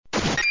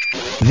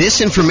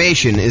This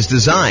information is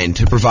designed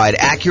to provide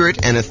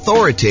accurate and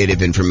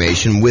authoritative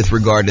information with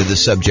regard to the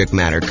subject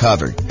matter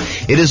covered.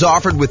 It is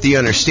offered with the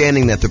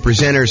understanding that the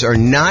presenters are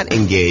not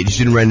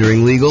engaged in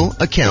rendering legal,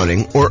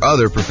 accounting, or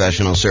other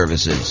professional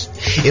services.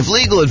 If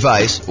legal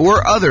advice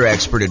or other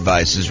expert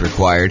advice is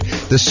required,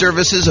 the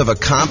services of a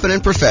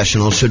competent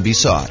professional should be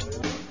sought.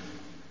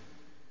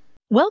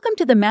 Welcome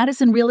to the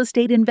Madison Real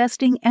Estate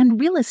Investing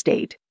and Real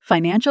Estate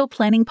Financial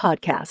Planning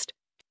Podcast.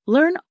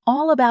 Learn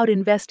all about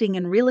investing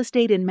in real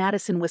estate in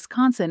Madison,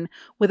 Wisconsin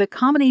with a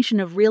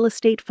combination of real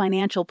estate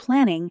financial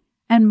planning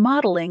and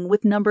modeling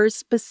with numbers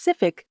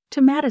specific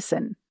to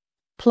Madison.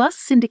 Plus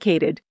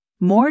syndicated,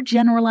 more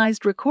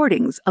generalized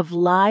recordings of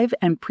live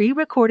and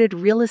pre-recorded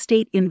real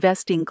estate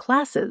investing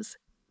classes.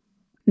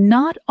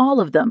 Not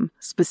all of them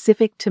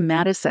specific to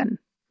Madison.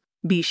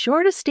 Be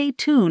sure to stay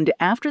tuned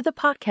after the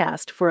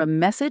podcast for a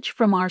message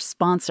from our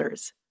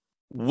sponsors.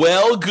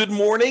 Well, good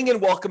morning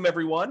and welcome,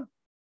 everyone.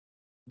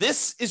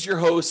 This is your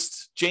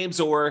host, James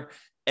Orr,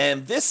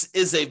 and this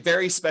is a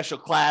very special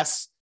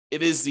class.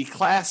 It is the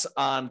class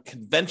on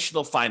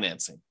conventional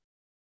financing.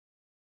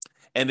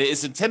 And it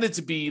is intended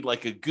to be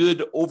like a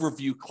good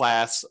overview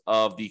class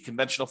of the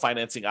conventional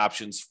financing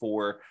options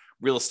for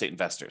real estate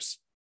investors.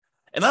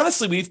 And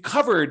honestly, we've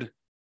covered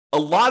a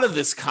lot of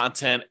this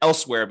content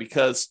elsewhere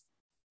because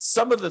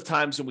some of the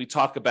times when we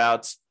talk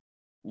about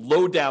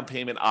low down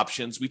payment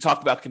options, we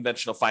talk about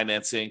conventional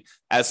financing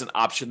as an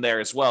option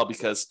there as well,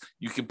 because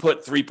you can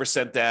put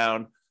 3%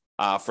 down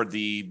for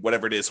the,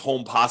 whatever it is,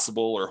 Home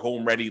Possible or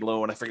Home Ready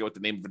loan. I forget what the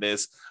name of it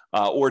is,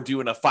 or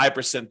doing a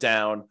 5%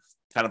 down,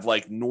 kind of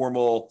like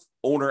normal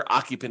owner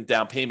occupant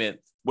down payment,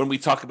 when we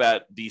talk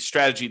about the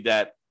strategy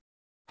that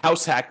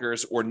house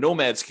hackers or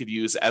nomads could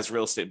use as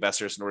real estate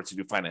investors in order to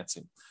do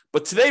financing.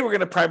 But today we're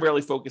going to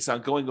primarily focus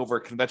on going over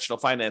conventional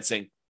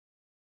financing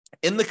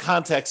in the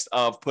context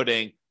of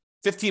putting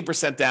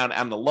 15% down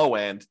on the low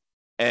end,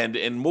 and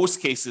in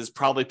most cases,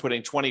 probably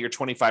putting 20 or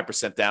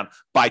 25% down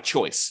by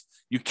choice.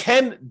 You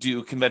can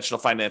do conventional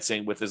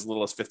financing with as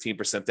little as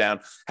 15% down.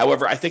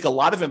 However, I think a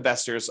lot of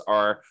investors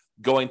are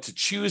going to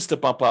choose to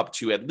bump up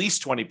to at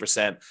least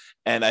 20%.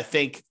 And I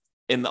think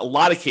in a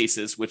lot of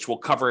cases, which we'll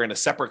cover in a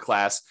separate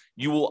class,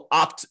 you will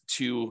opt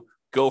to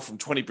go from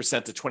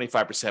 20% to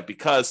 25%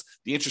 because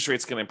the interest rate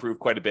is going to improve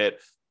quite a bit.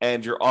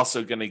 And you're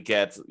also going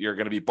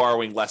to be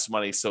borrowing less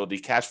money, so the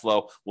cash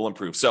flow will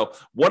improve. So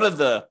one of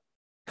the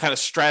kind of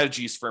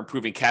strategies for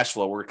improving cash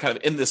flow, we're kind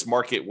of in this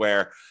market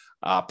where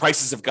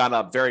prices have gone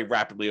up very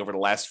rapidly over the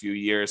last few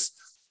years.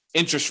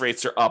 Interest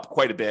rates are up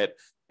quite a bit,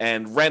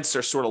 and rents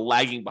are sort of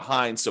lagging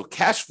behind. So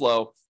cash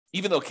flow,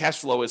 even though cash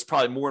flow is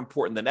probably more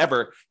important than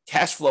ever,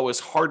 cash flow is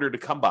harder to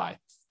come by.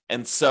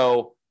 And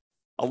so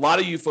a lot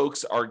of you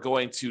folks are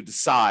going to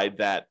decide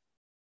that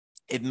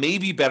it may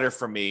be better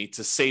for me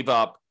to save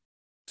up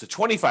to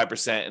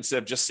 25% instead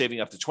of just saving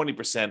up to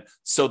 20%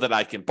 so that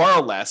I can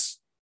borrow less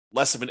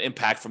of an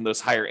impact from those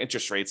higher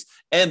interest rates.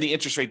 And the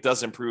interest rate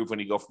does improve when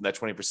you go from that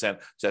 20% to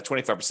that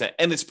 25%.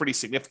 And it's pretty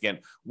significant,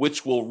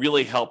 which will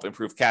really help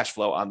improve cash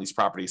flow on these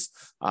properties.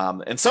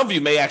 And some of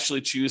you may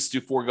actually choose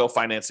to forego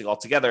financing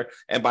altogether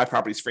and buy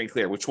properties free and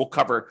clear, which we'll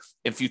cover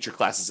in future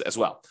classes as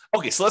well.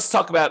 Okay, so let's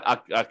talk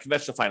about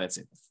conventional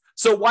financing.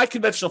 So why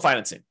conventional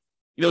financing?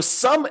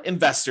 Some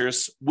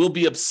investors will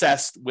be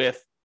obsessed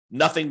with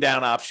nothing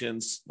down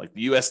options like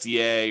the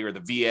USDA or the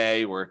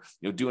VA, or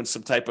doing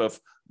some type of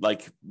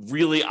like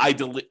really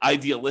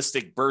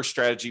idealistic burst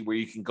strategy where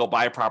you can go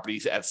buy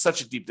properties at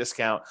such a deep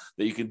discount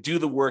that you can do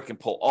the work and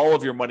pull all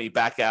of your money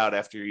back out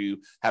after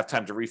you have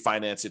time to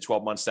refinance it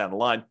 12 months down the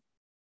line.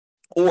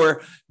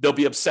 Or they'll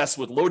be obsessed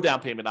with low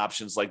down payment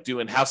options like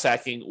doing house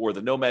hacking or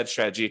the nomad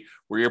strategy,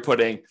 where you're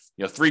putting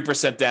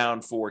 3%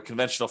 down for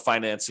conventional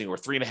financing or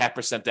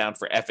 3.5% down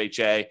for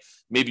FHA.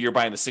 Maybe you're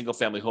buying a single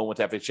family home with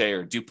FHA, or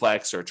a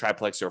duplex or a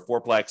triplex or a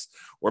fourplex,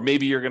 or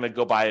maybe you're going to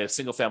go buy a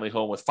single family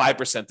home with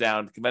 5%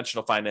 down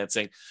conventional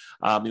financing.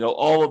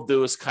 All of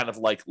those kind of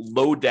like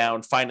low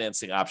down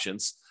financing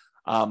options.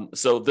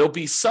 So there'll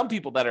be some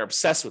people that are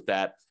obsessed with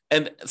that.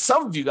 And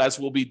some of you guys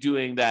will be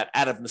doing that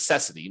out of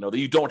necessity, that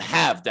you don't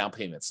have down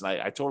payments. And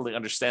I totally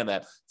understand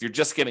that. If you're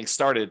just getting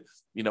started,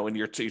 and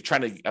you're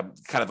trying to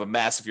kind of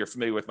amass, if you're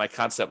familiar with my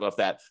concept of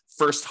that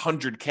first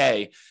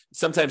 100K,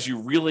 sometimes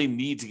you really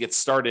need to get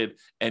started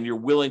and you're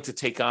willing to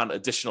take on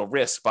additional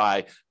risk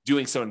by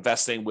doing some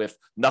investing with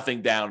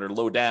nothing down or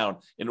low down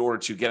in order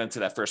to get into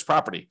that first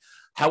property.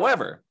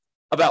 However,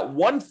 about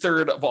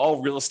 1/3 of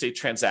all real estate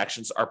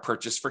transactions are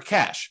purchased for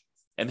cash.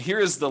 And here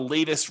is the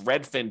latest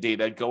Redfin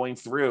data going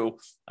through,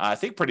 I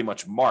think pretty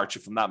much March,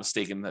 if I'm not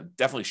mistaken. That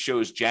definitely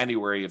shows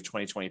January of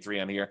 2023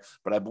 on here,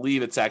 but I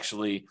believe it's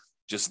actually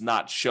just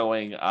not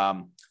showing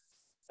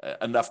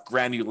enough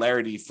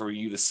granularity for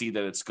you to see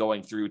that it's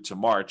going through to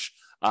March.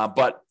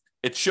 But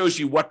it shows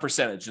you what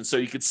percentage. And so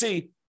you could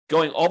see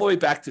going all the way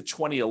back to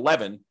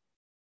 2011,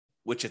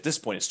 which at this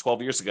point is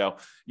 12 years ago,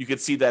 you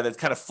could see that it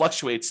kind of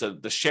fluctuates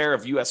the share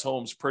of U.S.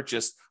 homes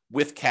purchased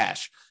with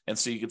cash. And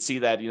so you can see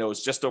that,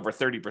 it's just over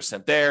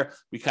 30% there.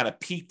 We kind of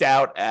peaked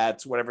out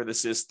at whatever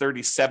this is,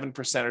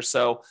 37% or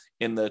so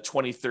in the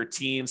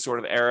 2013 sort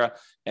of era.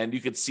 And you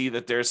can see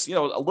that there's,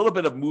 a little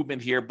bit of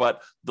movement here,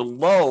 but the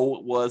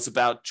low was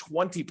about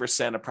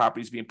 20% of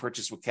properties being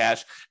purchased with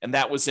cash. And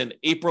that was in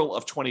April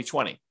of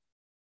 2020,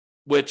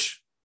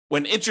 which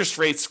when interest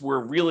rates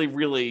were really,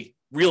 really,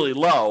 really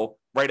low,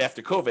 right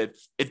after COVID,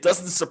 it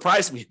doesn't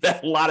surprise me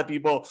that a lot of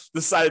people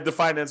decided to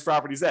finance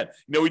properties then.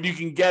 When you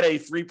can get a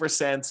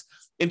 3%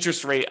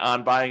 interest rate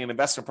on buying an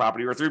investment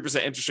property or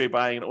 3% interest rate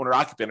buying an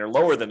owner-occupant or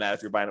lower than that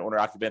if you're buying an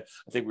owner-occupant,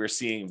 I think we were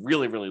seeing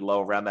really, really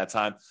low around that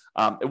time.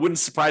 It wouldn't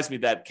surprise me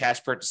that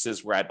cash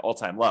purchases were at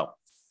all-time low.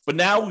 But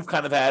now we've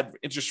kind of had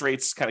interest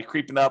rates kind of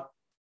creeping up,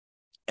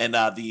 and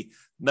the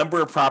number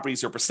of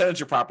properties or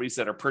percentage of properties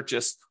that are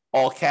purchased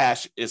all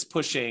cash is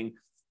pushing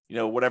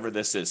whatever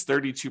this is,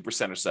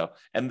 32% or so.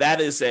 And that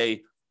is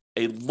a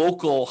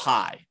local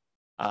high.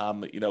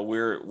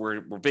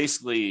 We're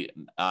basically,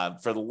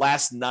 for the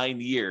last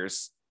 9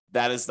 years,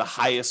 that is the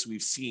highest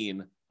we've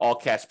seen all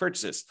cash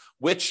purchases,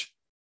 which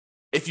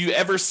if you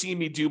ever see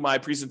me do my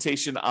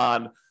presentation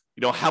on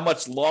how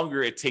much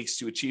longer it takes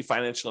to achieve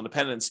financial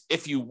independence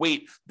if you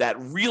wait that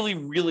really,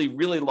 really,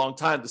 really long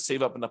time to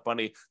save up enough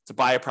money to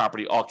buy a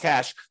property all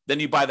cash, then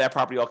you buy that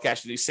property all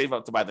cash and you save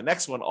up to buy the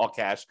next one all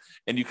cash,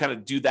 and you kind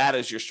of do that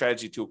as your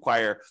strategy to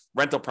acquire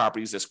rental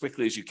properties as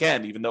quickly as you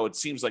can, even though it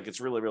seems like it's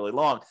really, really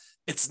long.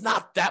 It's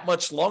not that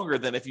much longer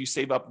than if you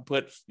save up and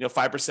put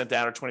 5%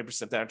 down or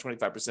 20% down or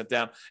 25%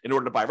 down in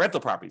order to buy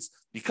rental properties,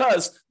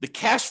 because the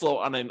cash flow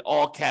on an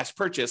all cash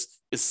purchase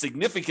is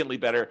significantly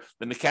better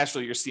than the cash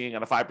flow you're seeing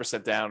on a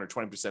 5% down or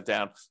 20%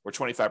 down or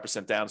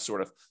 25% down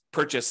sort of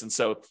purchase. And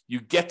so you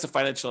get to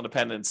financial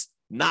independence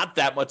not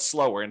that much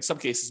slower, in some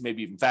cases,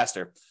 maybe even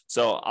faster.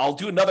 So I'll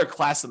do another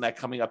class on that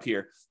coming up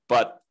here,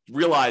 but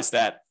realize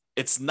that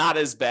it's not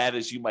as bad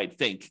as you might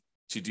think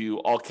to do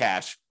all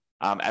cash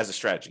as a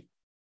strategy.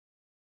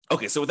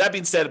 Okay, so with that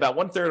being said, about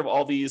 1/3 of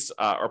all these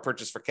are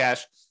purchased for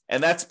cash,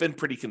 and that's been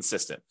pretty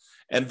consistent.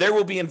 And there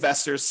will be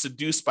investors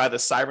seduced by the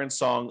siren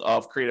song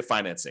of creative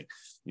financing.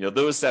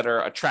 Those that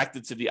are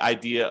attracted to the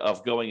idea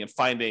of going and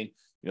finding,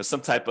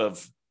 some type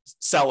of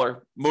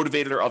seller,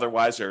 motivated or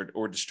otherwise,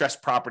 or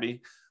distressed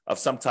property of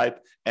some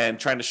type, and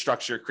trying to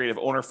structure creative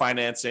owner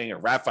financing or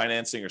wrap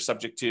financing or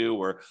subject to,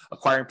 or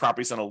acquiring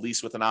properties on a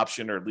lease with an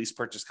option or lease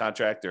purchase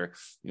contract, or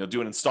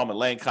do an installment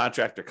land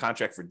contract or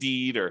contract for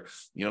deed, or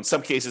in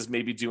some cases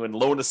maybe doing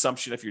loan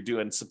assumption if you're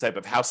doing some type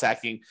of house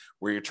hacking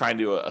where you're trying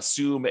to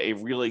assume a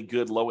really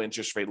good low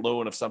interest rate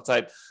loan of some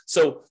type.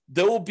 So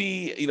there will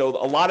be a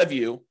lot of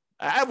you,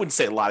 I wouldn't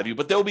say a lot of you,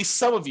 but there will be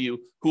some of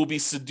you who will be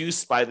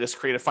seduced by this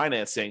creative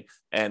financing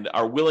and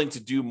are willing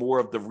to do more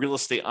of the real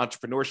estate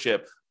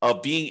entrepreneurship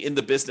of being in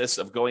the business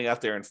of going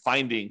out there and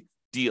finding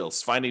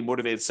deals, finding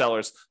motivated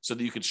sellers so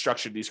that you can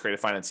structure these creative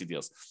financing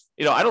deals.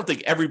 I don't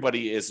think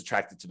everybody is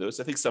attracted to those.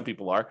 I think some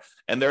people are,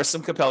 and there are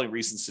some compelling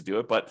reasons to do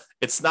it, but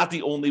it's not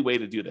the only way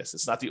to do this.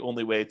 It's not the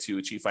only way to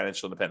achieve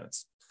financial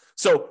independence.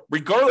 So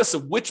regardless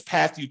of which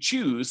path you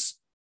choose,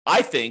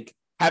 I think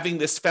having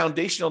this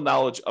foundational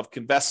knowledge of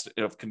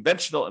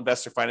conventional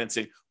investor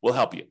financing will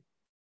help you.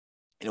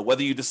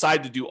 Whether you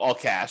decide to do all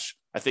cash,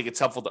 I think it's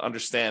helpful to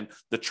understand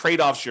the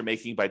trade-offs you're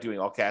making by doing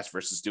all cash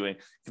versus doing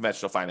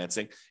conventional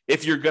financing.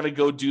 If you're going to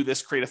go do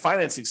this creative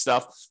financing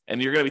stuff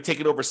and you're going to be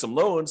taking over some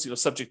loans,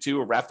 subject to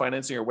or wrap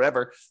financing or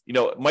whatever,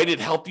 might it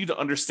help you to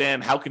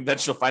understand how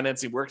conventional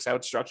financing works, how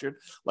it's structured,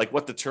 like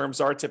what the terms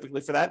are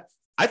typically for that?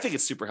 I think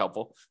it's super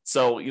helpful.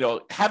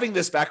 So, having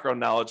this background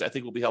knowledge, I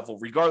think will be helpful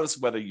regardless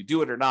of whether you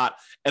do it or not.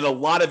 And a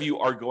lot of you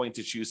are going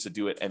to choose to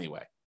do it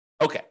anyway.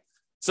 Okay.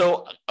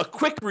 So a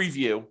quick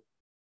review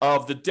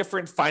of the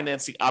different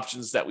financing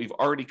options that we've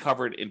already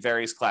covered in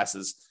various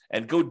classes,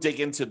 and go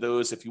dig into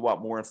those if you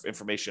want more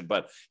information.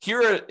 But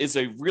here is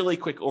a really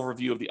quick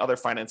overview of the other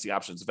financing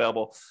options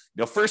available.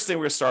 First thing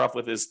we're going to start off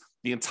with is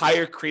the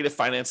entire creative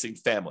financing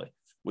family,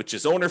 which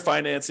is owner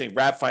financing,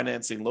 wrap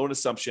financing, loan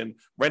assumption,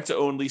 rent to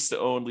own, lease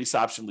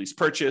option, lease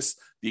purchase,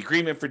 the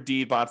agreement for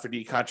deed, bond for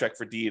deed, contract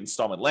for deed,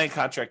 installment land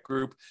contract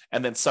group,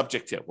 and then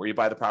subject to, where you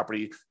buy the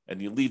property and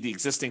you leave the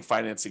existing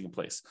financing in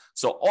place.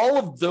 So all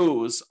of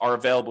those are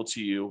available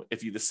to you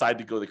if you decide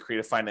to go the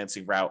creative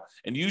financing route.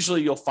 And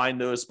usually you'll find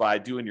those by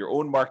doing your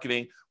own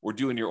marketing or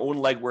doing your own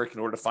legwork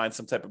in order to find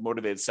some type of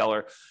motivated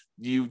seller.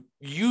 You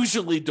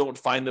usually don't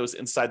find those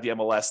inside the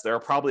MLS. There are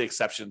probably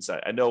exceptions.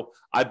 I know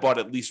I bought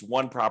at least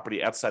one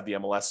property outside the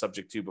MLS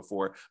subject to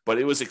before, but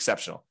it was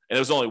exceptional. And it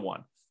was only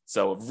one.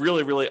 So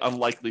really, really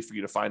unlikely for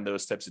you to find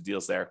those types of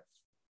deals there.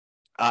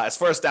 As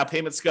far as down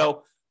payments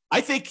go,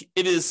 I think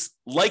it is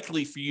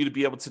likely for you to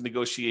be able to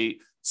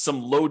negotiate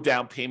some low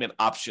down payment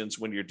options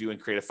when you're doing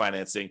creative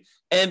financing.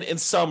 And in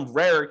some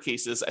rare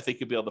cases, I think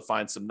you'll be able to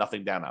find some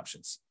nothing down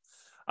options.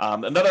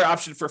 Another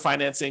option for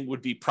financing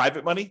would be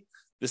private money.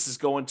 This is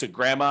going to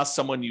grandma,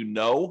 someone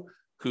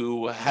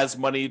who has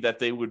money that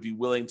they would be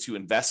willing to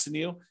invest in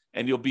you.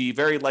 and you'll be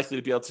very likely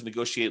to be able to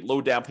negotiate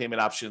low down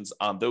payment options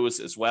on those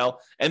as well.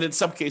 And in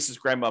some cases,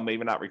 grandma may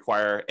not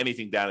require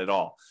anything down at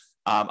all.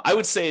 I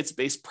would say it's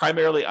based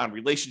primarily on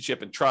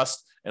relationship and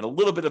trust and a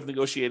little bit of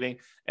negotiating,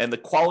 and the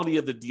quality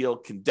of the deal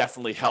can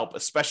definitely help,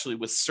 especially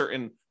with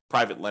certain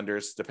private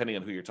lenders, depending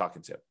on who you're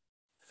talking to.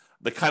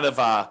 The kind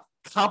of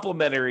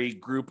complementary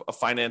group of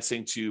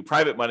financing to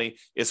private money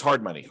is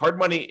hard money. Hard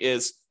money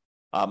is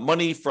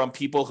money from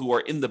people who are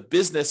in the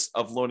business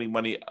of loaning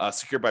money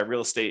secured by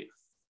real estate.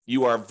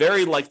 You are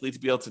very likely to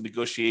be able to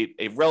negotiate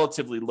a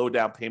relatively low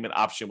down payment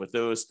option with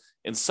those.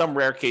 In some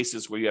rare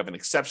cases where you have an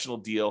exceptional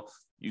deal,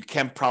 you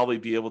can probably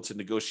be able to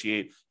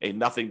negotiate a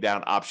nothing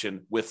down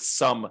option with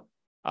some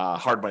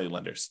hard money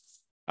lenders.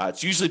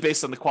 It's usually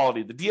based on the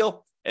quality of the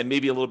deal and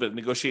maybe a little bit of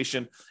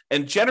negotiation.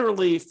 And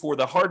generally for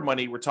the hard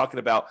money, we're talking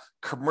about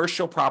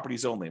commercial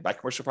properties only. By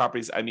commercial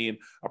properties, I mean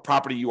a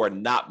property you are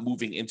not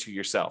moving into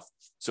yourself.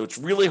 So it's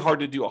really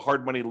hard to do a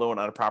hard money loan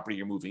on a property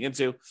you're moving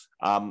into,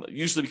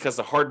 usually because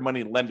the hard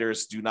money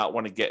lenders do not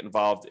want to get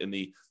involved in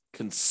the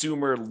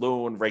consumer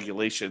loan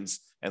regulations.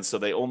 And so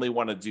they only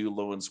want to do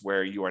loans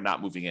where you are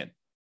not moving in.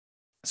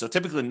 So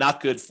typically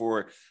not good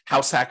for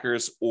house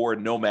hackers or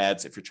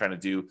nomads if you're trying to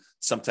do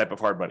some type of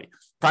hard money.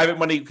 Private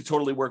money could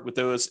totally work with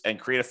those, and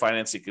creative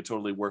financing could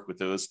totally work with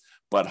those.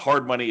 But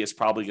hard money is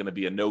probably going to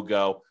be a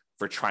no-go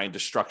for trying to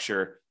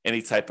structure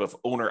any type of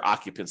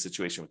owner-occupant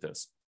situation with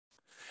those.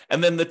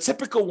 And then the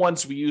typical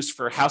ones we use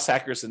for house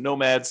hackers and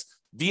nomads,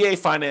 VA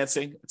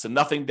financing. It's a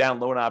nothing down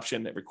loan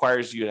option. It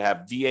requires you to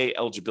have VA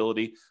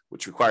eligibility,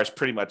 which requires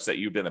pretty much that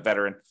you've been a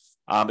veteran.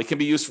 It can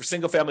be used for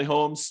single-family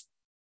homes,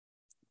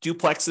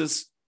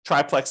 duplexes,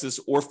 triplexes,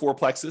 or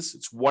fourplexes.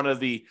 It's one of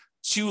the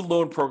 2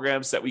 loan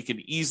programs that we can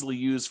easily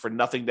use for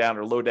nothing down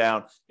or low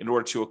down in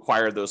order to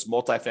acquire those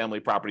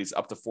multifamily properties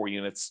up to 4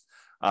 units.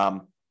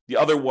 The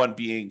other one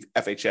being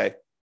FHA.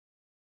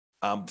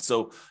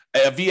 So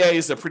a VA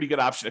is a pretty good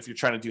option if you're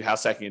trying to do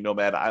house hacking and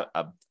nomad.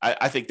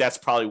 I think that's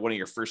probably one of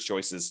your first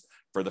choices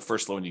for the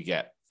first loan you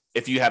get,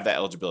 if you have that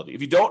eligibility.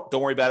 If you don't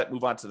worry about it.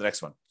 Move on to the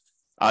next one.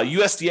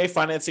 USDA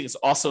financing is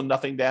also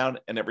nothing down,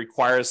 and it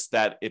requires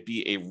that it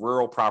be a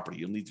rural property.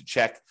 You'll need to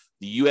check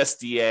the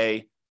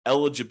USDA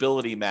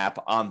eligibility map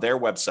on their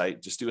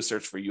website. Just do a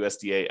search for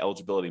USDA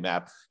eligibility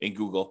map in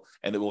Google,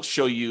 and it will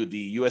show you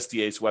the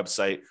USDA's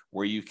website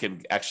where you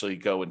can actually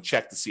go and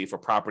check to see if a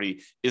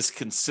property is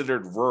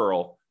considered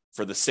rural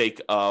for the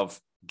sake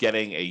of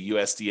getting a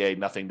USDA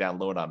nothing down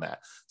loan on that.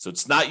 So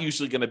it's not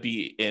usually going to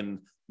be in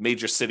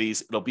major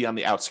cities. It'll be on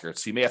the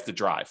outskirts. So you may have to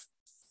drive.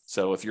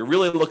 So if you're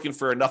really looking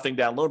for a nothing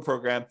down loan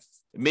program,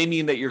 it may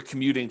mean that you're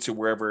commuting to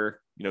wherever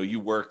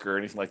you work or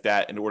anything like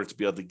that in order to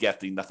be able to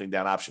get the nothing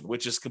down option,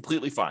 which is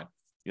completely fine.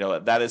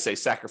 That is a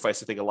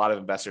sacrifice I think a lot of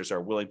investors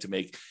are willing to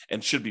make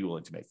and should be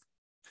willing to make.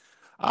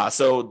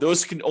 So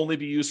those can only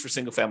be used for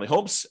single family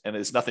homes and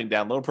is nothing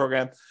down loan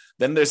program.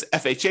 Then there's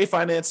FHA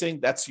financing.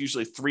 That's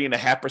usually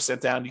 3.5%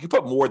 down. You can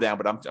put more down,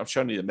 but I'm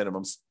showing you the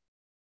minimums.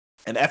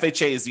 And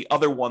FHA is the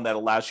other one that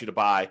allows you to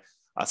buy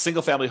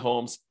single family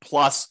homes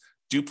plus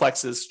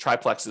duplexes,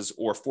 triplexes,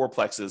 or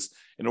fourplexes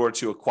in order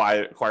to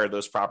acquire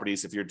those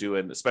properties.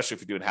 Especially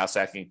if you're doing house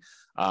hacking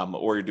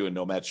or you're doing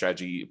nomad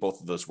strategy,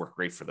 both of those work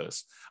great for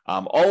those.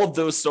 All of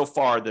those so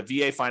far, the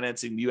VA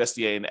financing,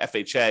 USDA, and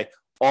FHA,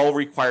 all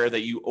require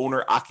that you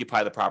owner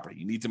occupy the property.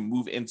 You need to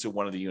move into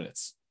one of the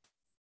units,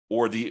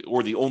 or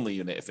the only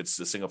unit if it's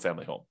a single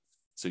family home.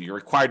 So you're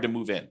required to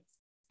move in.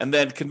 And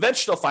then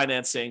conventional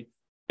financing,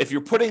 if you're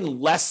putting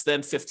less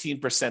than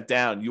 15%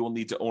 down, you will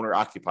need to owner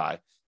occupy.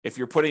 If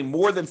you're putting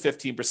more than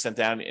 15%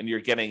 down and you're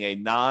getting a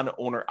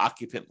non-owner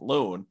occupant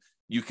loan,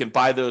 you can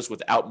buy those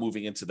without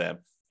moving into them.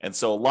 And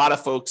so a lot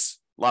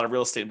of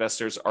real estate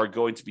investors are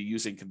going to be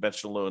using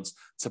conventional loans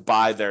to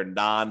buy their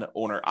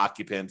non-owner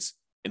occupants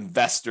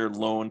investor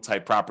loan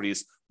type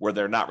properties where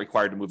they're not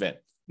required to move in.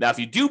 Now, if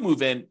you do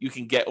move in, you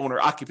can get owner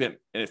occupant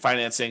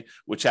financing,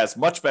 which has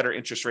much better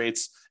interest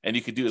rates, and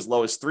you can do as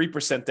low as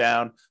 3%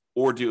 down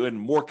or doing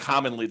more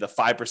commonly the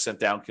 5%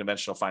 down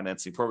conventional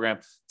financing program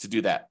to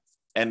do that.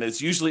 And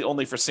it's usually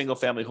only for single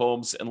family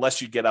homes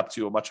unless you get up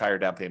to a much higher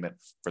down payment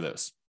for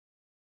those.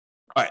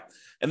 All right.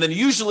 And then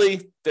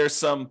usually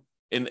there's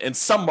in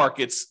some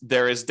markets,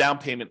 there is down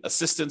payment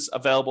assistance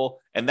available,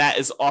 and that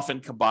is often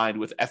combined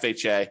with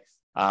FHA.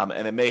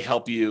 And it may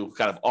help you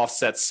kind of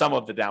offset some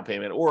of the down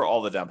payment or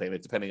all the down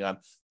payment, depending on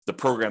the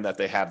program that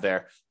they have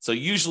there. So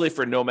usually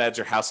for nomads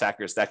or house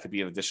hackers, that could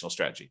be an additional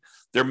strategy.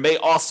 There may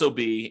also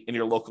be in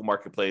your local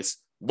marketplace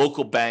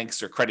local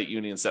banks or credit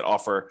unions that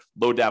offer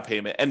low down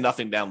payment and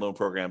nothing down loan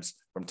programs.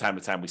 From time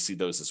to time, we see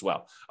those as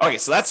well. Okay,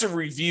 so that's a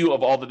review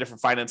of all the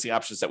different financing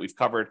options that we've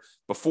covered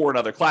before in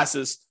other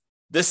classes.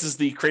 This is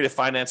the creative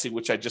financing,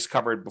 which I just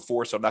covered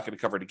before, so I'm not going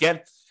to cover it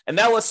again. And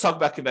now let's talk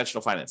about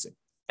conventional financing,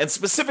 and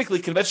specifically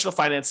conventional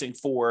financing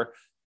for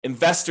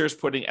investors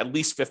putting at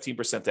least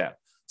 15% down.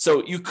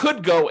 So you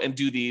could go and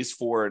do these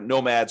for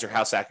nomads or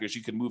house hackers.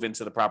 You can move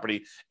into the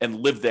property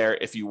and live there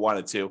if you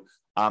wanted to.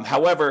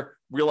 However,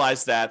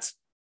 realize that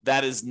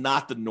is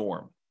not the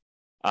norm.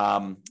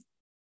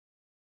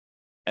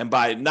 And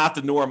by not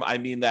the norm, I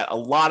mean that a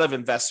lot of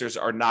investors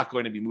are not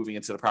going to be moving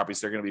into the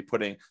properties. They're going to be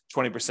putting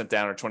 20%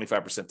 down or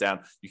 25% down.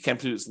 You can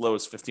put as low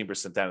as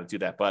 15% down and do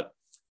that. But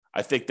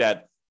I think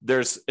that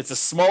it's a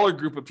smaller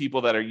group of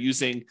people that are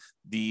using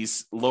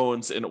these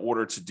loans in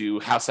order to do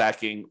house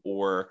hacking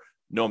or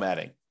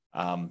nomading.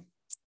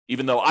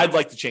 Even though I'd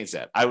like to change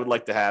that. I would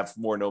like to have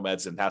more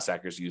nomads and house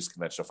hackers use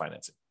conventional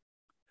financing.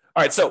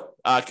 All right, so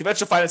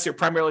conventional finance here,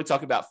 primarily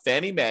talking about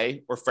Fannie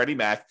Mae or Freddie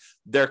Mac.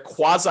 They're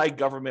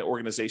quasi-government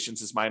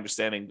organizations, is my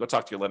understanding. Go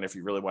talk to your lender if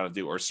you really want to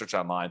do, or search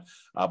online.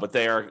 But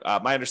they are,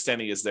 my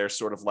understanding is they're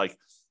sort of like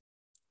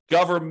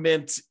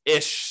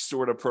government-ish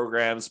sort of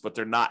programs, but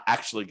they're not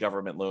actually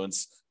government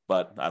loans.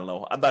 But I don't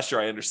know. I'm not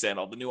sure I understand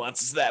all the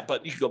nuances of that,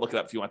 but you can go look it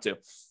up if you want to.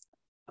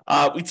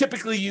 We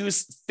typically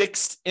use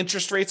fixed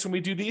interest rates when we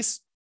do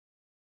these.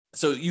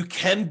 So you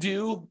can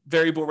do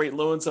variable rate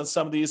loans on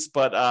some of these,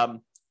 but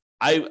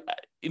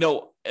in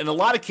a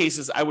lot of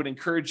cases, I would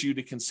encourage you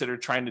to consider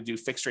trying to do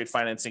fixed rate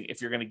financing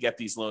if you're going to get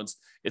these loans.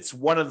 It's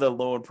one of the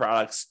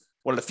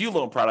few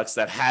loan products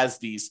that has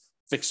these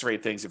fixed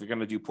rate things. If you're going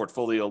to do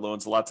portfolio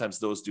loans, a lot of times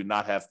those do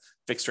not have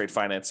fixed rate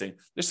financing.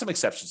 There's some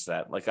exceptions to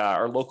that. Like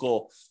our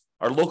local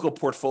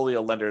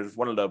portfolio lender,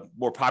 one of the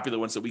more popular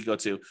ones that we go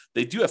to,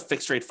 they do have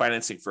fixed rate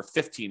financing for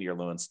 15-year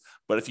loans.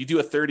 But if you do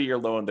a 30-year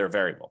loan, they're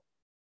variable.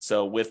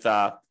 So with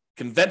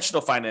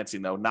conventional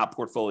financing, though, not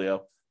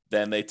portfolio,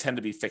 then they tend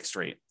to be fixed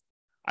rate.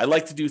 I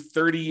like to do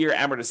 30-year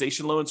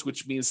amortization loans,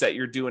 which means that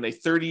you're doing a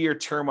 30-year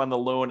term on the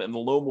loan and the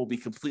loan will be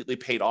completely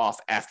paid off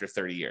after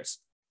 30 years.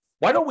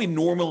 Why don't we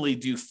normally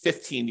do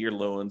 15-year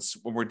loans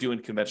when we're doing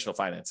conventional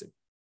financing?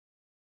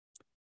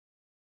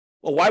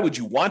 Well, why would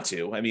you want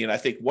to? I mean, I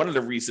think one of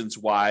the reasons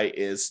why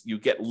is you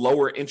get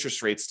lower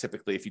interest rates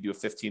typically if you do a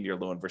 15-year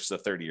loan versus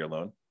a 30-year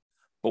loan.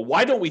 But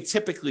why don't we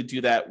typically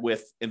do that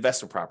with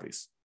investment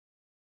properties?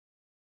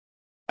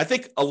 I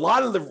think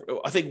one of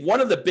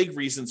the big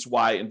reasons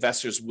why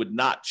investors would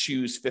not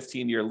choose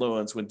 15-year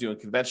loans when doing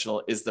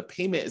conventional is the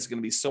payment is going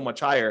to be so much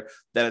higher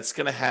that it's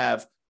going to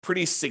have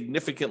pretty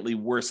significantly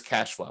worse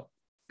cash flow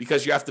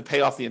because you have to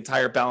pay off the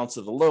entire balance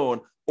of the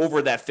loan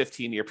over that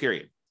 15-year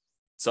period.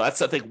 So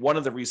that's, I think, one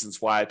of the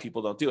reasons why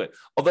people don't do it.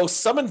 Although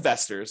some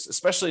investors,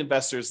 especially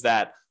investors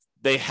that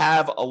they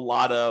have a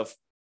lot of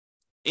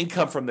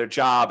income from their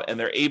job and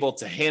they're able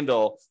to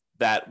handle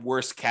that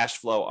worse cash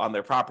flow on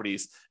their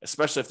properties,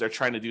 especially if they're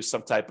trying to do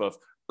some type of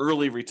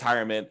early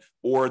retirement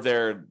or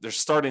they're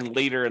starting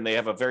later and they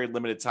have a very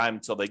limited time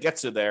until they get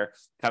to their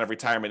kind of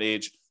retirement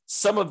age.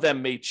 Some of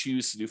them may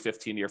choose to do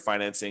 15-year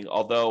financing,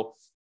 although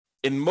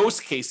in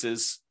most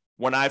cases,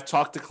 when I've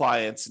talked to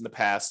clients in the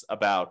past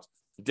about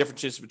the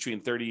differences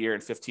between 30-year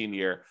and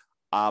 15-year,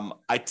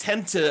 I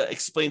tend to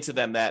explain to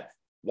them that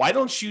why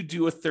don't you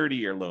do a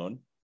 30-year loan?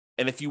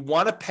 And if you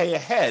want to pay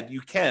ahead,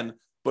 you can,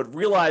 but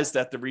realize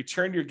that the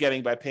return you're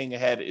getting by paying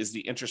ahead is the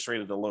interest rate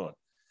of the loan.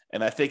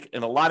 And I think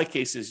in a lot of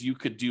cases, you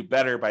could do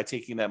better by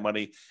taking that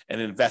money and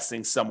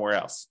investing somewhere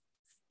else.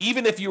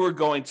 Even if you were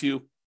going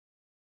to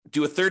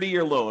do a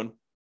 30-year loan,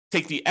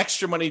 take the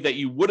extra money that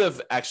you would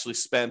have actually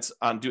spent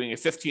on doing a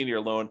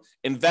 15-year loan,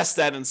 invest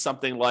that in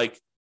something like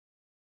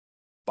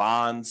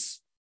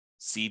bonds,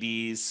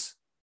 CDs,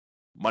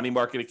 money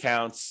market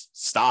accounts,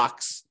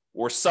 stocks,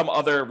 or some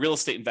other real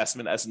estate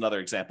investment as another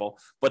example,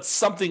 but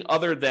something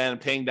other than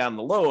paying down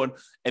the loan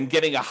and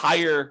getting a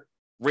higher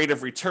rate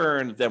of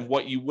return than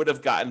what you would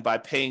have gotten by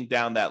paying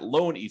down that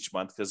loan each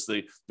month, because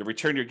the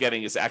return you're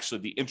getting is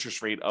actually the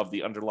interest rate of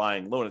the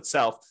underlying loan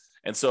itself.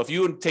 And so if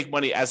you take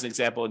money as an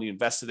example and you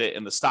invested it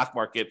in the stock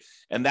market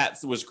and that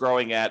was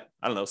growing at,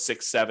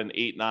 6, 7,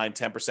 8, 9,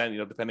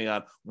 10%, depending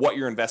on what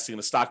you're investing in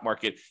the stock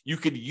market, you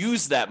could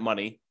use that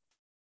money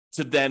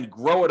to then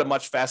grow at a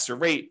much faster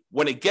rate.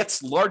 When it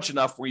gets large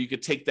enough where you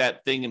could take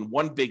that thing in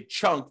one big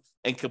chunk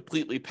and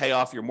completely pay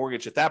off your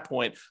mortgage at that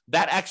point,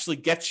 that actually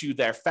gets you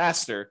there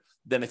faster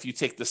than if you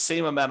take the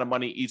same amount of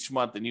money each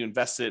month and you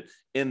invest it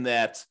in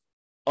that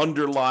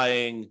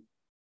underlying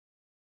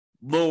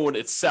loan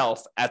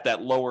itself at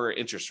that lower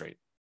interest rate.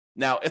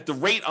 Now, if the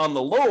rate on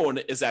the loan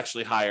is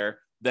actually higher,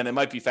 then it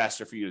might be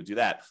faster for you to do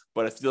that.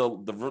 But if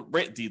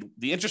the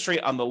interest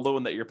rate on the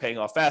loan that you're paying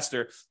off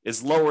faster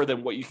is lower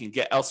than what you can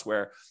get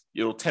elsewhere,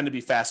 it'll tend to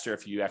be faster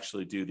if you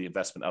actually do the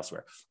investment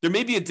elsewhere. There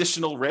may be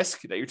additional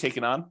risk that you're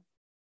taking on.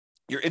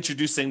 You're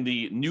introducing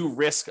the new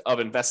risk of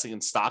investing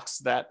in stocks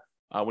that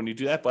when you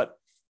do that. But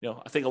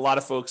I think a lot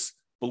of folks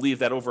believe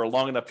that over a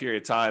long enough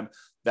period of time,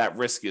 that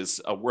risk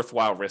is a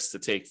worthwhile risk to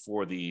take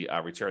for the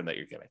return that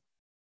you're getting.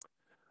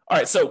 All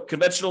right, so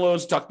conventional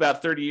loans, we talked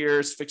about 30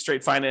 years, fixed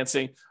rate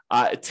financing.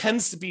 It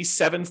tends to be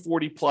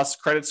 740 plus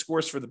credit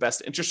scores for the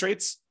best interest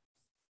rates.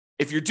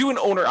 If you're doing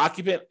owner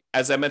occupant,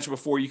 as I mentioned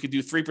before, you could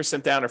do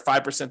 3% down or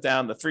 5%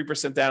 down. The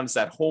 3% down is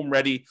that home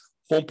ready,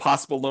 home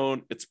possible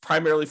loan. It's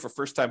primarily for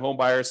first time home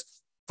buyers.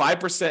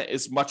 5%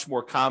 is much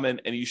more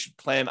common, and you should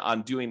plan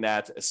on doing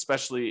that,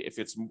 especially if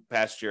it's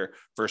past your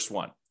first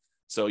one.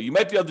 So you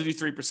might be able to do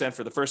 3%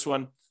 for the first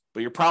one, but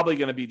you're probably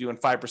going to be doing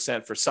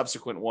 5% for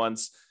subsequent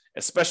ones,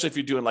 especially if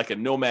you're doing like a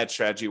nomad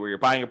strategy where you're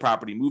buying a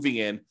property, moving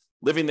in,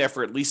 living there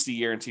for at least a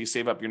year until you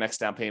save up your next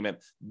down payment,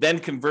 then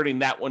converting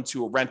that one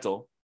to a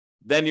rental.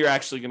 Then you're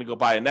actually going to go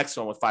buy a next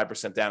one with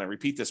 5% down and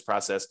repeat this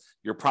process.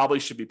 You probably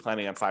should be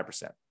planning on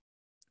 5%,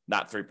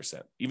 not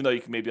 3%, even though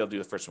you can maybe be able to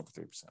do the first one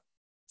for 3%.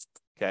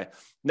 Okay.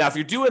 Now, if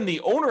you're doing the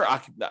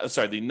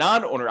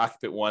non-owner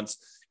occupant ones,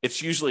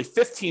 it's usually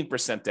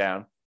 15%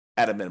 down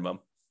at a minimum.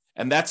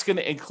 And that's going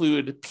to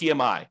include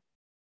PMI.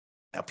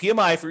 Now,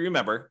 PMI, if you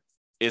remember,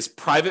 is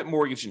private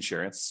mortgage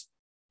insurance.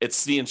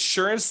 It's the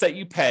insurance that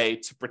you pay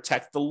to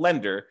protect the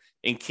lender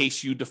in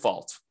case you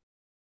default.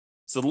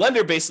 So the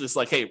lender basically is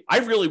like, hey, I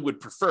really would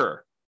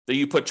prefer that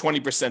you put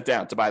 20%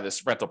 down to buy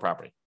this rental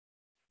property.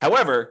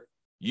 However,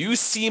 you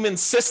seem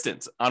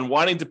insistent on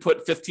wanting to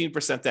put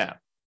 15% down.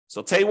 So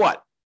I'll tell you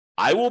what,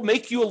 I will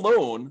make you a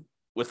loan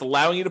with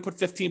allowing you to put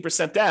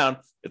 15% down.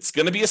 It's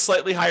going to be a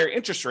slightly higher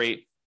interest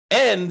rate.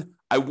 And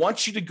I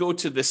want you to go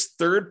to this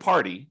third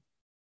party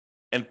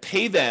and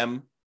pay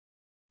them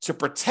to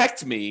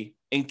protect me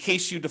in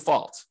case you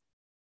default.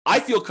 I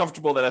feel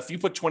comfortable that if you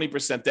put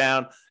 20%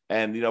 down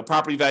and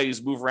property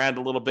values move around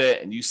a little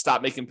bit and you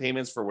stop making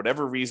payments for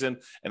whatever reason,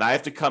 and I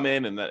have to come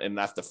in and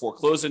I have to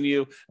foreclose on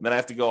you, and then I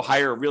have to go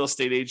hire a real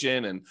estate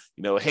agent and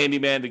a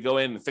handyman to go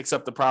in and fix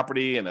up the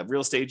property and a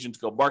real estate agent to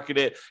go market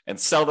it and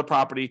sell the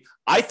property,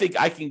 I think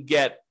I can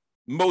get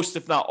most,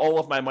 if not all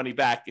of my money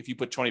back if you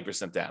put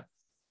 20% down.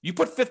 You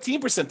put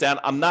 15% down,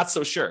 I'm not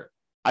so sure.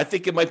 I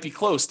think it might be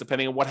close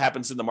depending on what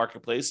happens in the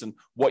marketplace and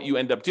what you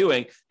end up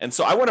doing. And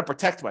so I want to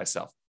protect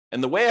myself.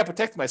 And the way I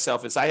protect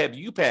myself is I have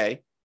you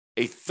pay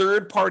a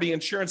third-party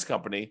insurance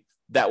company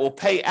that will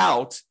pay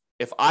out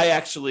if I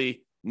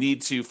actually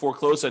need to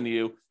foreclose on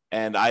you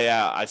and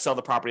I sell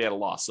the property at a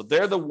loss. So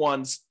they're the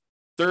ones,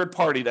 third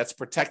party, that's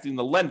protecting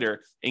the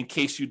lender in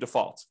case you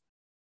default.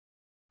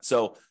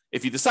 So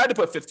if you decide to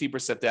put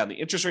 15% down, the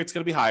interest rate's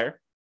going to be higher.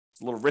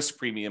 It's a little risk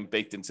premium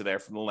baked into there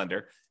from the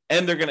lender,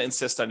 and they're going to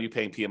insist on you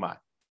paying PMI.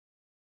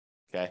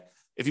 Okay.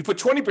 If you put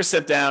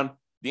 20% down,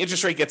 the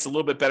interest rate gets a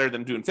little bit better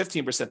than doing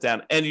 15%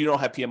 down, and you don't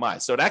have PMI.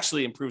 So it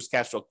actually improves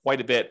cash flow quite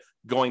a bit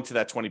going to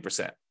that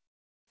 20%.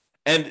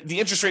 And the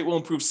interest rate will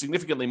improve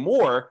significantly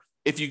more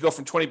if you go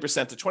from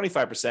 20% to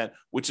 25%,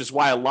 which is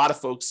why a lot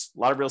of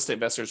real estate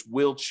investors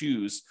will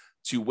choose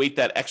to wait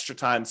that extra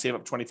time, save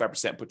up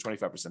 25%, and put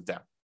 25%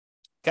 down.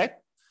 Okay.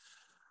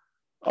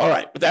 All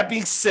right. With that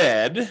being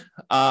said,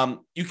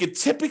 you could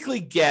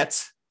typically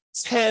get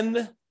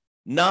 10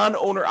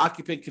 non-owner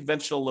occupant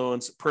conventional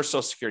loans per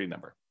Social Security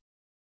number.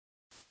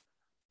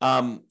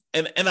 And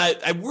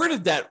I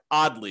worded that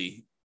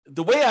oddly.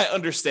 The way I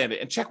understand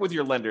it, and check with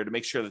your lender to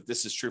make sure that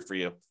this is true for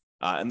you.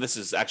 And this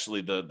is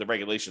actually the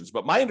regulations.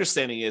 But my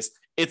understanding is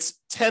it's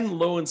 10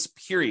 loans,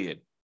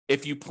 period,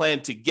 if you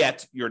plan to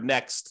get your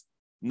next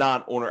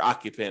non-owner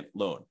occupant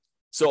loan.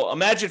 So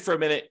imagine for a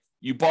minute,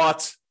 you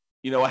bought,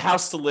 a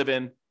house to live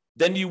in,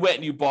 then you went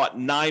and you bought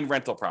 9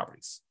 rental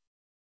properties,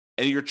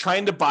 and you're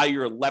trying to buy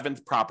your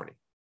 11th property.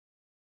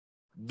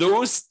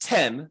 Those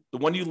 10, the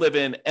one you live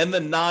in, and the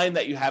 9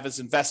 that you have as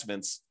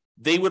investments,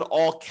 they would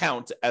all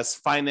count as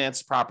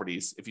financed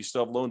properties if you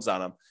still have loans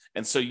on them.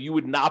 And so you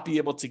would not be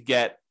able to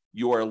get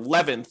your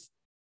 11th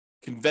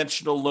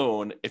conventional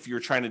loan if you're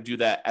trying to do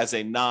that as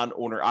a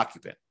non-owner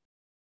occupant.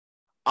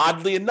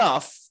 Oddly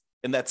enough,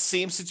 in that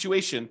same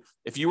situation,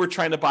 if you were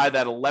trying to buy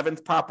that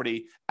 11th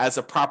property as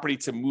a property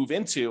to move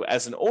into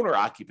as an owner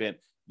occupant,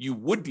 you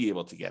would be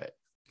able to get it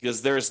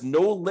because there is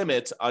no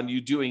limit on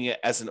you doing it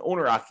as an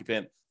owner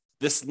occupant.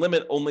 This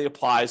limit only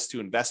applies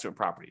to investment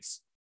properties.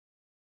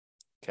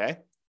 Okay,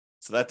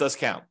 so that does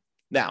count.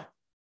 Now,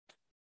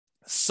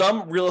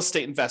 some real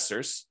estate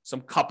investors,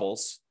 some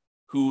couples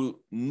who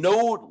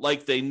know,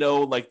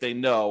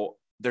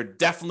 they're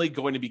definitely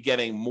going to be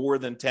getting more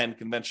than 10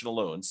 conventional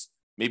loans.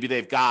 Maybe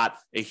they've got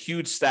a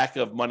huge stack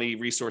of money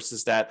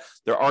resources that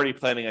they're already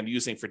planning on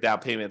using for down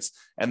payments,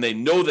 and they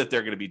know that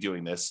they're going to be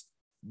doing this.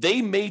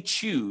 They may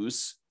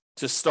choose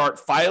to start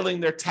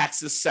filing their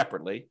taxes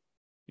separately,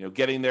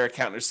 getting their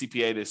accountant or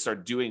CPA to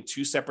start doing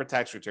 2 separate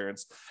tax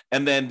returns.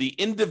 And then the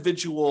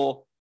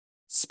individual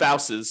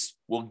spouses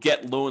will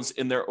get loans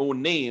in their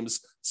own names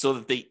so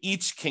that they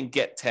each can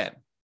get 10.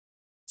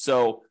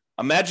 So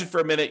imagine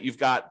for a minute, you've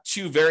got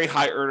 2 very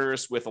high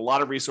earners with a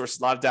lot of resources,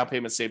 a lot of down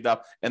payments saved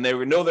up, and they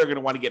know they're going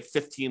to want to get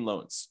 15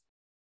 loans.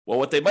 Well,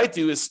 what they might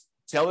do is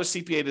tell their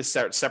CPA to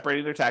start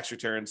separating their tax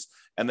returns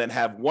and then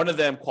have one of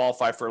them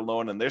qualify for a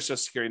loan and their Social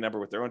Security number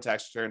with their own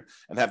tax return,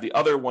 and have the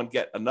other one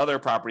get another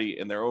property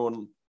in their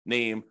own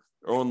name,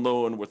 their own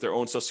loan with their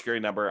own Social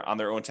Security number on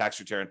their own tax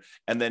return.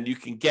 And then you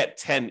can get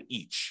 10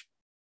 each.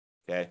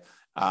 Okay.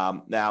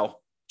 Now,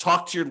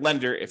 talk to your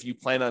lender if you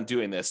plan on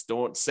doing this.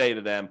 Don't say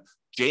to them,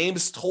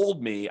 James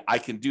told me I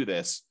can do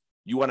this.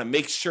 You want to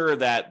make sure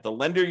that the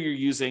lender you're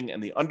using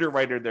and the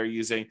underwriter they're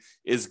using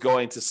is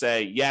going to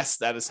say, yes,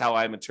 that is how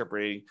I'm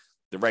interpreting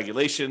the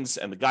regulations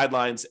and the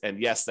guidelines.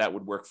 And yes, that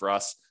would work for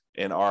us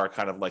in our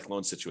kind of like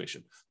loan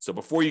situation. So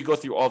before you go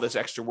through all this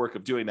extra work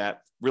of doing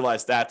that,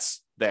 realize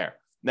that's there.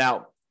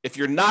 Now, if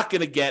you're not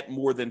going to get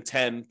more than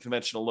 10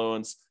 conventional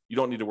loans, you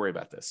don't need to worry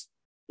about this.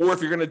 Or if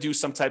you're going to do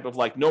some type of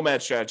like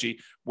nomad strategy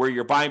where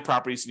you're buying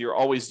properties and you're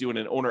always doing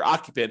an owner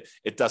occupant,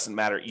 it doesn't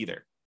matter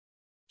either.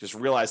 Just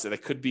realize that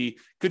it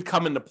could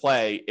come into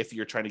play if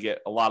you're trying to get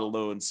a lot of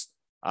loans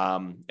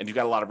and you've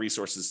got a lot of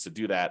resources to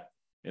do that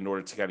in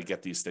order to kind of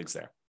get these things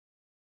there.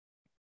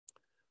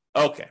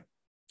 Okay.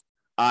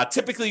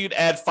 Typically, you'd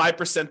add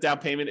 5% down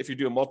payment if you're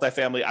doing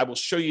multifamily. I will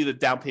show you the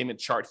down payment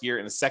chart here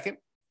in a second.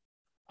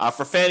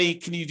 For Fannie,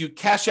 can you do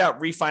cash out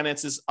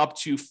refinances up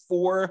to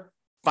 4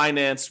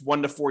 finance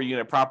 1 to 4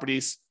 unit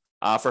properties?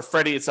 For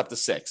Freddie, it's up to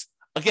 6.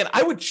 Again,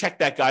 I would check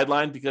that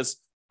guideline because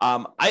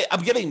I'm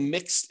getting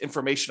mixed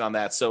information on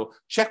that. So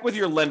check with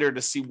your lender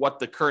to see what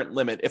the current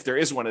limit, if there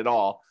is one at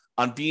all,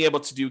 on being able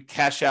to do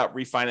cash out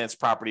refinance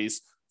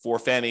properties for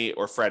Fannie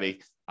or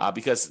Freddie,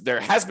 because there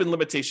has been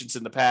limitations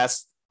in the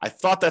past. I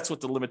thought that's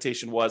what the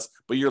limitation was,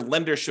 but your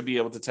lender should be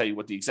able to tell you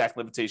what the exact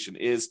limitation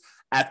is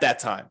at that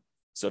time.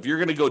 So if you're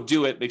going to go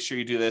do it, make sure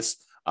you do this.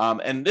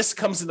 And this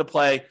comes into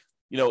play,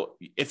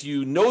 if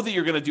you know that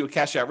you're going to do a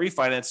cash out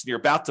refinance and you're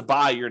about to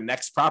buy your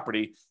next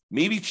property,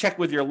 maybe check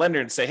with your lender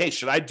and say, hey,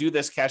 should I do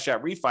this cash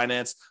out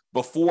refinance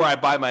before I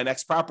buy my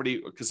next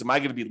property? Because am I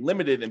going to be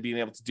limited in being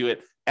able to do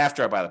it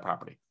after I buy the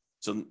property?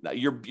 So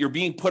you're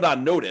being put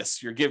on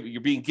notice. You're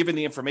being given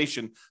the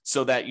information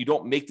so that you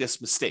don't make this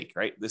mistake,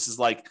 right? This is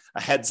like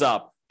a heads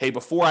up. Hey,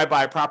 before I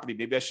buy a property,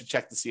 maybe I should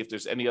check to see if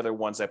there's any other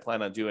ones I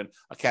plan on doing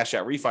a cash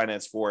out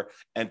refinance for,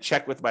 and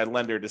check with my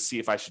lender to see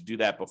if I should do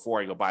that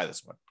before I go buy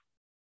this one.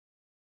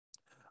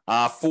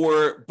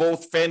 For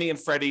both Fannie and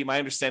Freddie, my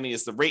understanding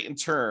is the rate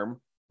and term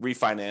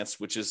refinance,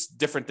 which is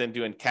different than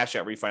doing cash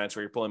out refinance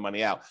where you're pulling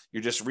money out.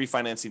 You're just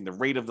refinancing the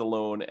rate of the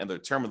loan and the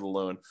term of the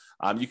loan.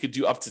 You could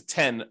do up to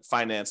 10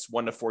 financed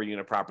 1 to 4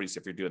 unit properties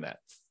if you're doing that.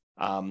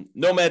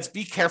 Nomads,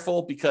 be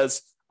careful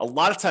because a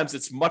lot of times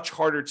it's much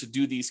harder to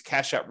do these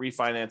cash out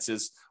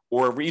refinances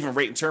or even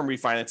rate and term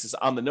refinances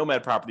on the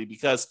nomad property,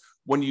 because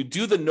when you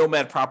do the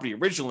nomad property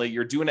originally,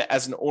 you're doing it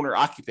as an owner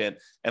occupant,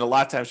 and a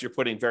lot of times you're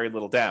putting very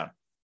little down.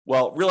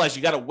 Well, realize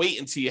you got to wait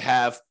until you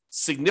have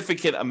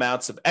significant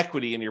amounts of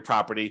equity in your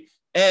property.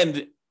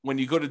 And when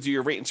you go to do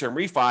your rate and term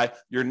refi,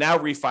 you're now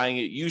refining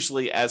it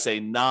usually as a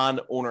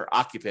non-owner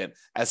occupant,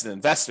 as an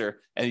investor,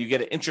 and you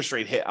get an interest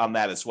rate hit on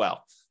that as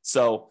well.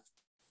 So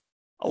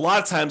a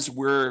lot of times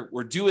we're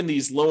doing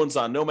these loans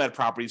on nomad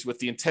properties with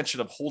the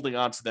intention of holding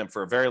on to them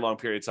for a very long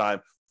period of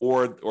time,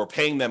 or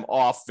paying them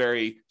off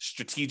very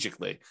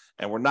strategically.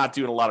 And we're not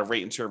doing a lot of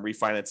rate and term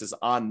refinances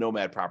on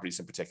nomad properties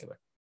in particular.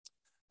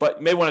 But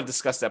you may want to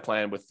discuss that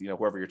plan with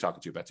whoever you're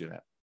talking to about doing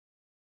that.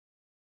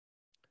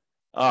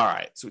 All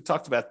right, so we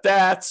talked about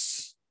that.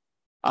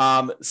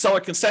 Seller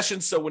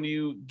concessions. So when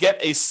you get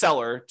a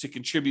seller to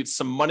contribute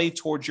some money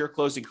towards your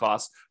closing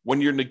costs,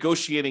 when you're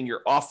negotiating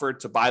your offer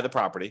to buy the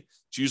property,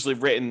 it's usually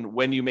written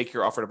when you make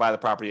your offer to buy the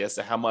property as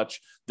to how much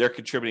they're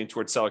contributing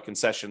towards seller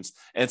concessions.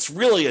 And it's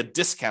really a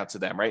discount to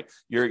them, right?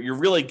 You're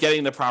really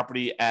getting the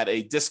property at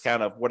a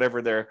discount of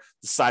whatever they're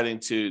deciding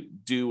to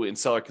do in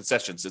seller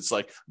concessions. It's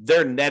like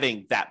they're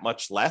netting that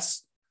much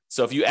less.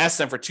 So if you ask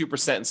them for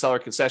 2% in seller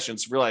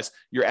concessions, realize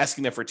you're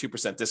asking them for a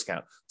 2%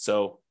 discount.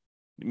 So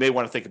you may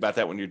want to think about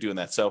that when you're doing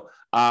that. So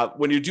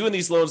when you're doing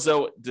these loans,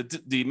 though,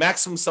 the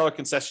maximum seller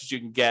concessions you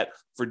can get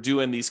for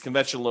doing these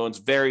conventional loans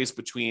varies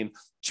between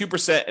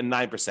 2% and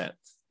 9%.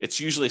 It's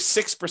usually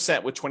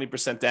 6% with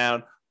 20%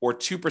 down, or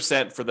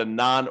 2% for the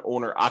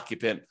non-owner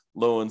occupant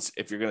loans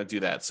if you're going to do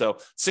that. So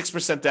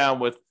 6% down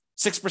with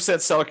 6%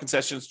 seller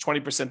concessions,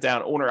 20%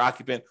 down owner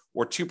occupant,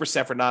 or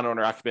 2% for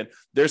non-owner occupant.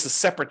 There's a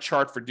separate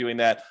chart for doing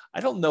that. I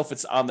don't know if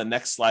it's on the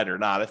next slide or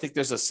not. I think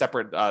there's a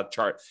separate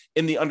chart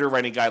in the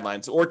underwriting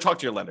guidelines, or talk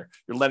to your lender.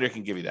 Your lender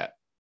can give you that.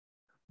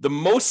 The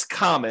most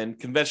common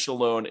conventional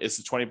loan is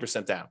the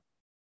 20% down.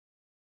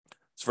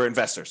 It's for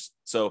investors.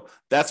 So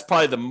that's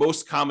probably the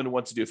most common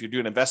one to do. If you're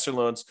doing investor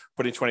loans,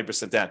 putting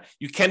 20% down.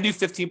 You can do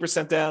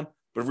 15% down,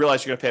 but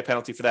realize you're going to pay a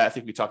penalty for that. I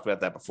think we talked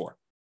about that before.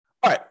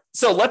 All right,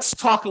 so let's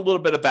talk a little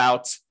bit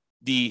about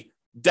the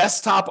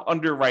desktop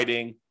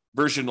underwriting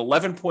version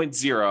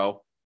 11.0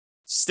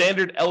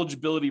 standard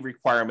eligibility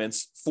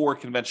requirements for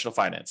conventional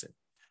financing.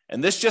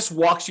 And this just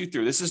walks you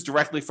through. This is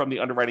directly from the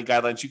underwriting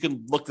guidelines. You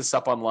can look this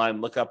up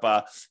online, look up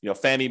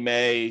Fannie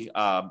Mae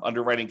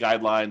underwriting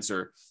guidelines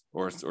or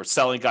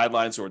selling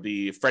guidelines, or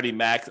the Freddie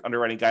Mac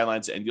underwriting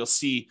guidelines, and you'll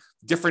see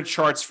different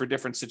charts for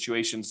different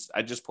situations.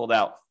 I just pulled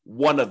out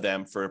one of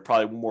them for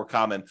probably more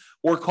common,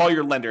 or call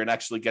your lender and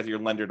actually get your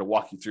lender to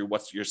walk you through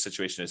what your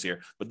situation is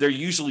here. But they're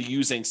usually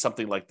using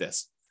something like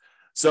this.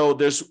 So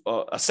there's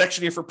a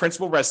section here for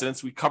principal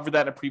residence. We covered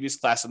that in a previous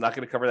class. I'm not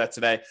going to cover that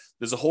today.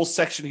 There's a whole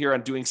section here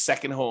on doing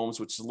second homes,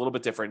 which is a little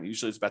bit different.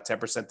 Usually it's about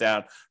 10%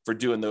 down for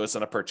doing those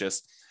on a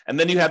purchase. And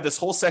then you have this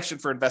whole section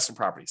for investment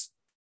properties.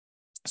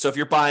 So if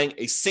you're buying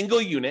a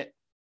single unit,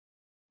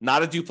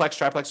 not a duplex,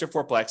 triplex, or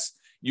fourplex,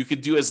 you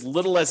could do as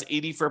little as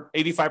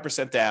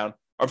 85% down.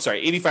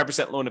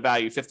 85% loan to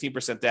value,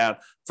 15% down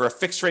for a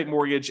fixed rate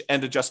mortgage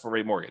and adjustable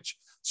rate mortgage.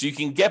 So you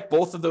can get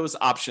both of those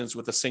options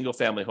with a single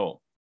family home.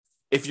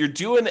 If you're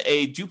doing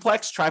a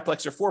duplex,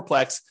 triplex, or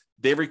fourplex,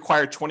 they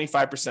require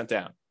 25%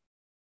 down.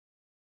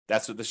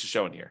 That's what this is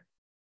showing here.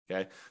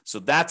 Okay. So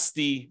that's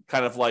the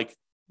kind of like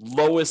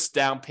lowest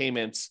down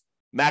payments,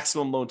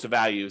 maximum loan to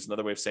value is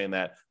another way of saying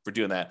that for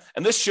doing that.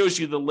 And this shows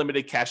you the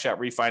limited cash out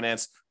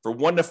refinance for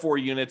 1 to 4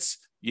 units.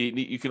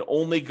 You can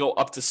only go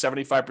up to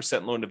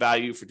 75% loan to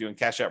value for doing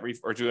cash out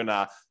or doing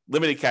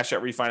limited cash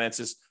out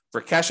refinances.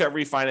 For cash out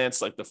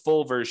refinance, like the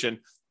full version,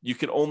 you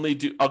can only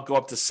go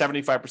up to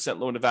 75%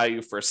 loan to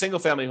value for a single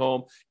family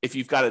home. If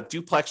you've got a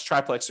duplex,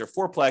 triplex, or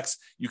fourplex,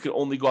 you can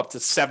only go up to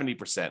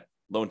 70%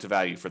 loan to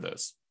value for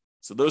those.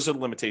 So those are the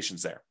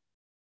limitations there.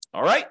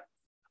 All right.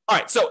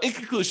 So in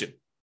conclusion,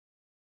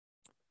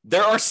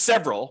 there are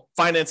several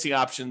financing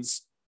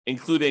options,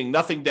 including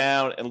nothing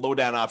down and low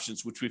down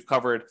options, which we've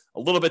covered a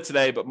little bit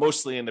today, but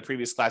mostly in the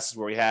previous classes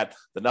where we had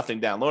the nothing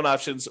down loan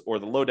options or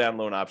the low down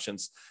loan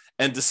options.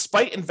 And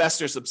despite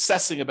investors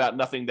obsessing about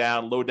nothing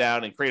down, low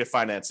down, and creative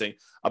financing,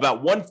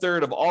 about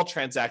 1/3 of all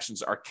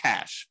transactions are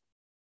cash.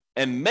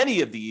 And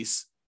many of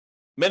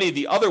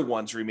the other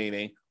ones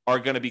remaining are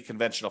going to be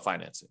conventional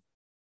financing.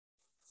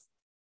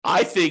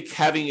 I think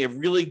having a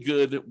really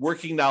good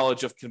working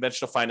knowledge of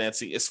conventional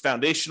financing is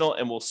foundational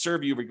and will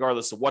serve you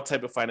regardless of what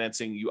type of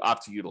financing you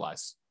opt to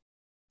utilize,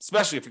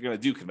 especially if you're going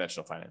to do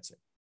conventional financing.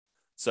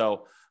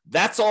 So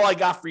that's all I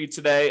got for you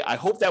today. I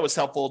hope that was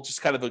helpful.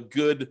 Just kind of a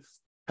good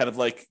kind of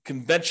like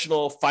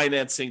conventional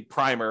financing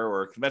primer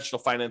or conventional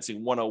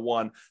financing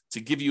 101 to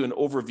give you an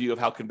overview of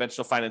how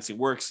conventional financing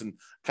works and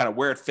kind of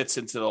where it fits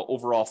into the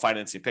overall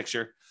financing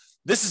picture.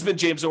 This has been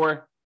James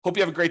Orr. Hope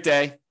you have a great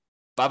day.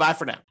 Bye-bye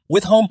for now.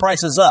 With home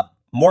prices up,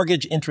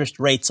 mortgage interest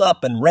rates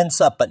up, and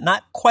rents up, but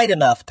not quite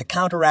enough to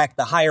counteract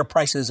the higher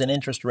prices and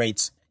interest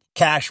rates,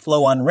 cash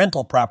flow on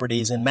rental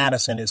properties in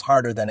Madison is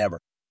harder than ever.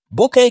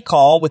 Book a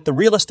call with the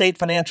Real Estate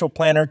Financial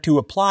Planner to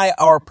apply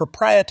our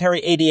proprietary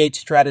 88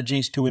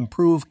 strategies to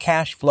improve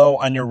cash flow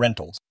on your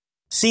rentals.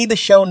 See the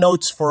show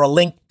notes for a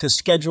link to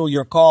schedule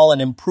your call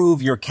and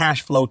improve your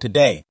cash flow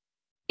today.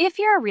 If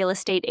you're a real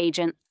estate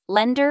agent,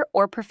 lender,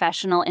 or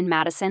professional in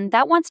Madison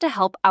that wants to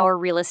help our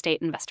real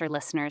estate investor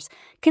listeners,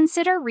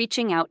 consider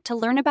reaching out to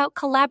learn about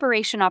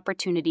collaboration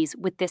opportunities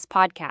with this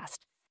podcast.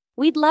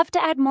 We'd love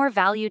to add more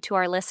value to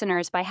our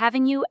listeners by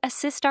having you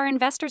assist our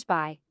investors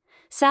buy,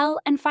 sell,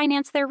 and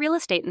finance their real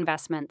estate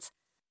investments.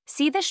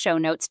 See the show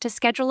notes to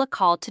schedule a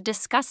call to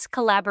discuss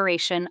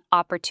collaboration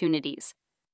opportunities.